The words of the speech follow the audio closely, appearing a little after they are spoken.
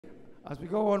As we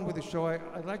go on with the show,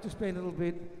 I'd like to explain a little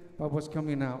bit about what's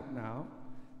coming out now,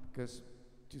 because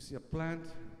you see a plant,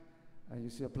 and you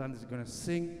see a plant that's going to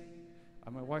sing,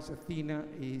 and my wife Athina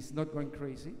is not going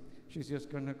crazy. She's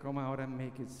just going to come out and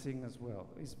make it sing as well.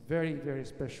 It's very, very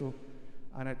special,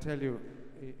 and I tell you,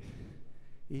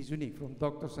 it's unique, from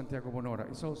Dr. Santiago Bonora.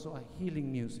 It's also a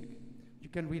healing music. You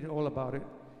can read all about it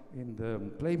in the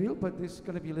playbill, but this is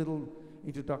going to be a little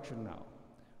introduction now.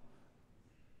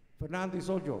 Fernando, it's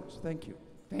all yours. Thank you.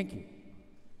 Thank you.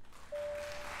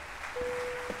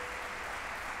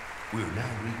 We're now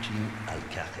reaching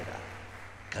Al-Qahira,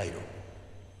 Cairo,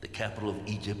 the capital of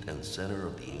Egypt and center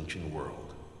of the ancient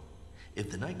world.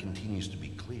 If the night continues to be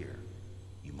clear,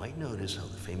 you might notice how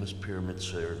the famous pyramids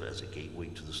serve as a gateway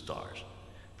to the stars,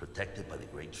 protected by the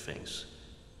Great Sphinx,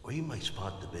 or you might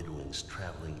spot the Bedouins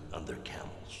traveling on their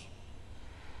camels.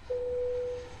 The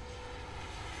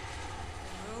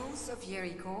Rose of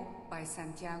Jericho by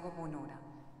Santiago Bonora.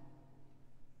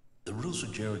 The Rose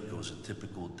of Jericho is a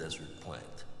typical desert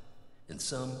plant. In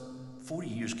some, 40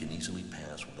 years can easily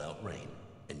pass without rain,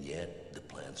 and yet the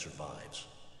plant survives,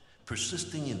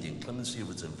 persisting in the inclemency of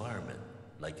its environment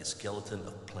like a skeleton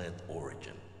of plant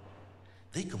origin.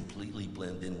 They completely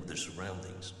blend in with their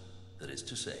surroundings. That is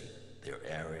to say, they're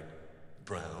arid,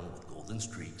 brown with golden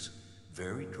streaks,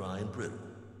 very dry and brittle.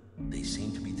 They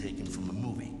seem to be taken from a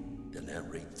movie that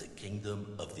narrates the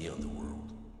kingdom of the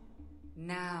underworld.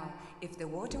 Now, if the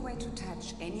water were to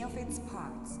touch any of its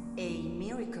parts, a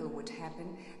miracle would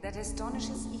happen that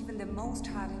astonishes even the most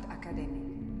hardened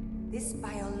academic. This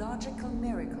biological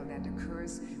miracle that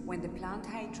occurs when the plant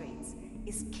hydrates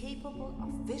is capable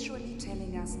of visually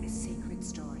telling us a sacred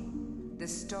story, the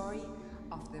story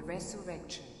of the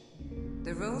resurrection.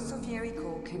 The Rose of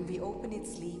Jericho can reopen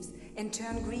its leaves and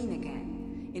turn green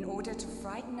again in order to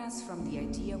frighten us from the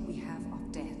idea we have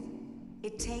of death.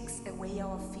 It takes away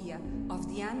our fear of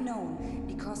the unknown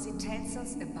because it tells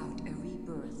us about a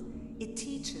rebirth. It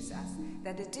teaches us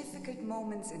that the difficult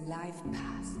moments in life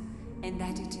pass and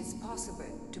that it is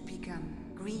possible to become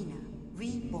greener,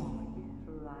 reborn.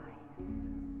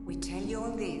 We tell you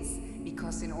all this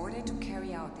because in order to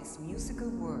carry out this musical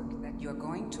work that you are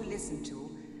going to listen to,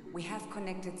 we have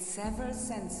connected several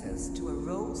sensors to a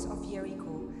Rose of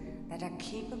Jericho that are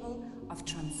capable of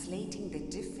translating the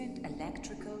different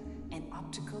electrical and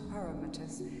optical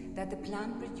parameters that the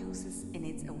plant produces in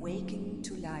its awakening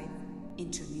to life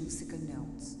into musical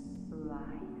notes.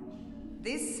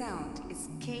 This sound is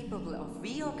capable of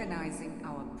reorganizing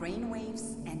our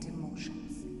brainwaves and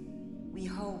emotions. We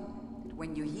hope that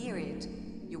when you hear it,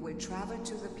 you will travel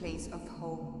to the place of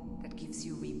hope that gives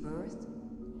you rebirth,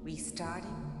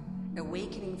 restarting,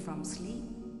 awakening from sleep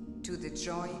to the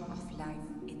joy of life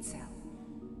itself.